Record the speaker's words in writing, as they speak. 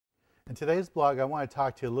In today's blog, I want to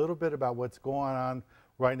talk to you a little bit about what's going on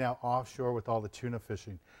right now offshore with all the tuna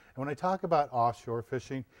fishing. And when I talk about offshore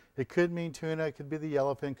fishing, it could mean tuna, it could be the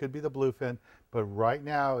yellowfin, could be the bluefin, but right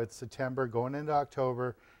now it's September going into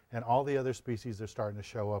October, and all the other species are starting to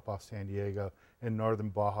show up off San Diego in northern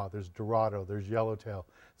Baja. There's Dorado, there's yellowtail,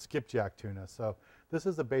 skipjack tuna. So this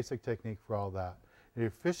is the basic technique for all that. If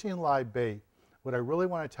you're fishing live bait, what I really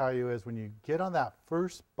want to tell you is when you get on that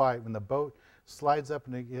first bite, when the boat slides up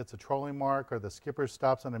and it hits a trolling mark, or the skipper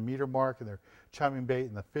stops on a meter mark and they're chumming bait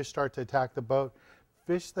and the fish start to attack the boat,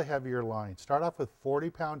 fish the heavier line. Start off with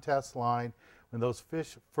 40-pound test line. When those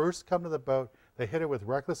fish first come to the boat, they hit it with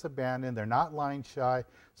reckless abandon. They're not line shy,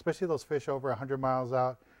 especially those fish over 100 miles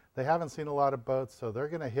out. They haven't seen a lot of boats, so they're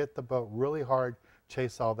going to hit the boat really hard,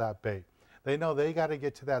 chase all that bait. They know they got to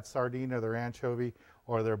get to that sardine or their anchovy,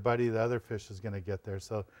 or their buddy, the other fish, is going to get there.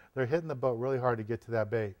 So they're hitting the boat really hard to get to that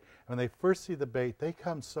bait. When they first see the bait, they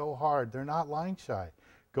come so hard, they're not line shy.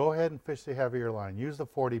 Go ahead and fish the heavier line. Use the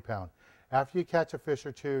 40-pound. After you catch a fish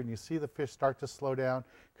or two and you see the fish start to slow down,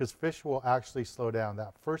 because fish will actually slow down.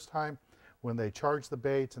 That first time when they charge the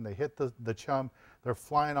baits and they hit the chum, they're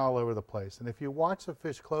flying all over the place. And if you watch the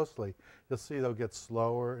fish closely, you'll see they'll get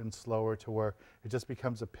slower and slower to where it just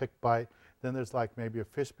becomes a pick bite. Then there's like maybe a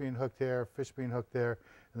fish being hooked there, fish being hooked there,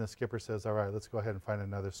 and the skipper says, all right, let's go ahead and find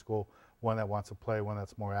another school, one that wants to play, one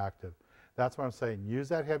that's more active. That's what I'm saying. Use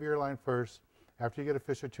that heavier line first. After you get a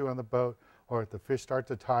fish or two on the boat, or if the fish start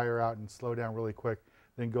to tire out and slow down really quick,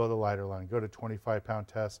 then go the lighter line. Go to 25-pound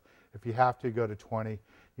test. If you have to, go to 20.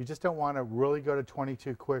 You just don't want to really go to 20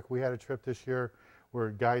 too quick. We had a trip this year where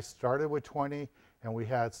guys started with 20, and we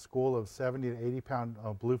had a school of 70 to 80-pound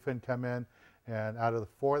bluefin come in, and out of the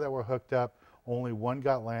 4 that were hooked up, only 1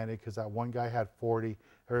 got landed because that one guy had 40,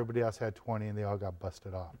 everybody else had 20, and they all got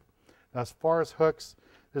busted off. Now, as far as hooks,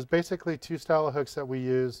 there's basically 2 styles of hooks that we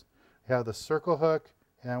use. We have the circle hook,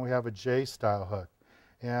 and we have a J-style hook.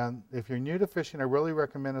 And if you're new to fishing, I really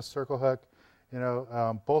recommend a circle hook. You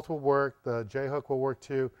know, both will work. The J hook will work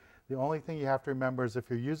too. The only thing you have to remember is if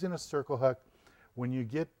you're using a circle hook, when you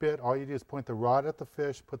get bit, all you do is point the rod at the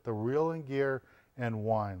fish, put the reel in gear, and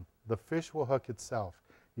wind. The fish will hook itself.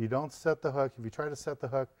 You don't set the hook. If you try to set the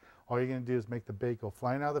hook, all you're going to do is make the bait go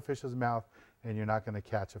flying out of the fish's mouth, and you're not going to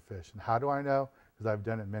catch a fish. And how do I know? Because I've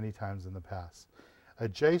done it many times in the past. A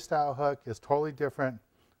J-style hook is totally different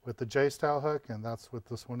with the J-style hook, and that's what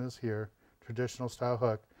this one is here, traditional style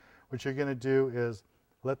hook. What you're going to do is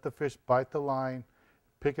let the fish bite the line,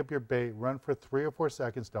 pick up your bait, run for 3 or 4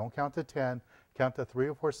 seconds. Don't count to 10. Count to 3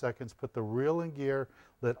 or 4 seconds. Put the reel in gear.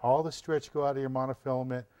 Let all the stretch go out of your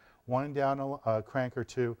monofilament. Wind down a crank or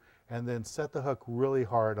 2, and then set the hook really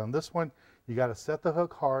hard. On this one, you got to set the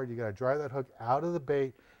hook hard. You got to drive that hook out of the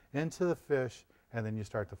bait into the fish, and then you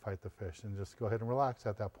start to fight the fish. And just go ahead and relax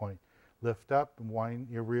at that point. Lift up and wind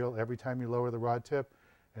your reel every time you lower the rod tip,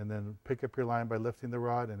 and then pick up your line by lifting the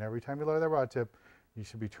rod. And every time you lower the rod tip, you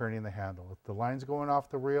should be turning the handle. If the line's going off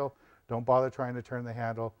the reel, don't bother trying to turn the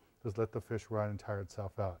handle. Just let the fish run and tire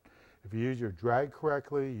itself out. If you use your drag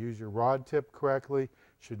correctly, use your rod tip correctly,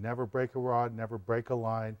 should never break a rod, never break a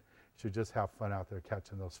line. You should just have fun out there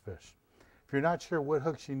catching those fish. If you're not sure what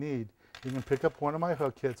hooks you need, you can pick up one of my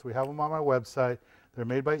hook kits. We have them on my website. They're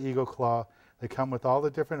made by Eagle Claw. They come with all the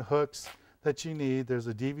different hooks that you need. There's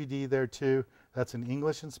a DVD there too. That's in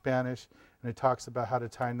English and Spanish, and it talks about how to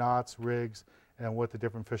tie knots, rigs, and what the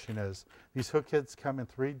different fishing is. These hook kits come in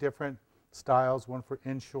 3 different styles, one for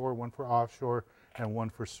inshore, one for offshore, and one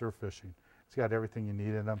for surf fishing. It's got everything you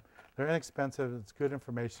need in them. They're inexpensive. It's good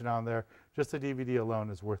information on there. Just the DVD alone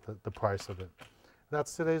is worth the price of it.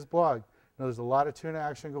 That's today's blog. You know, there's a lot of tuna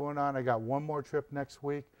action going on. I got one more trip next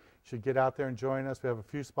week. You should get out there and join us. We have a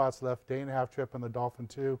few spots left, day-and-a-half trip on the Dolphin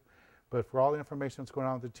 2. But for all the information that's going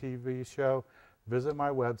on with the TV show, visit my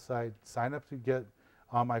website, sign up to get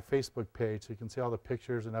on my Facebook page so you can see all the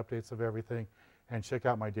pictures and updates of everything, and check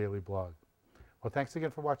out my daily blog. Well, thanks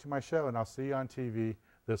again for watching my show, and I'll see you on TV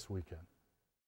this weekend.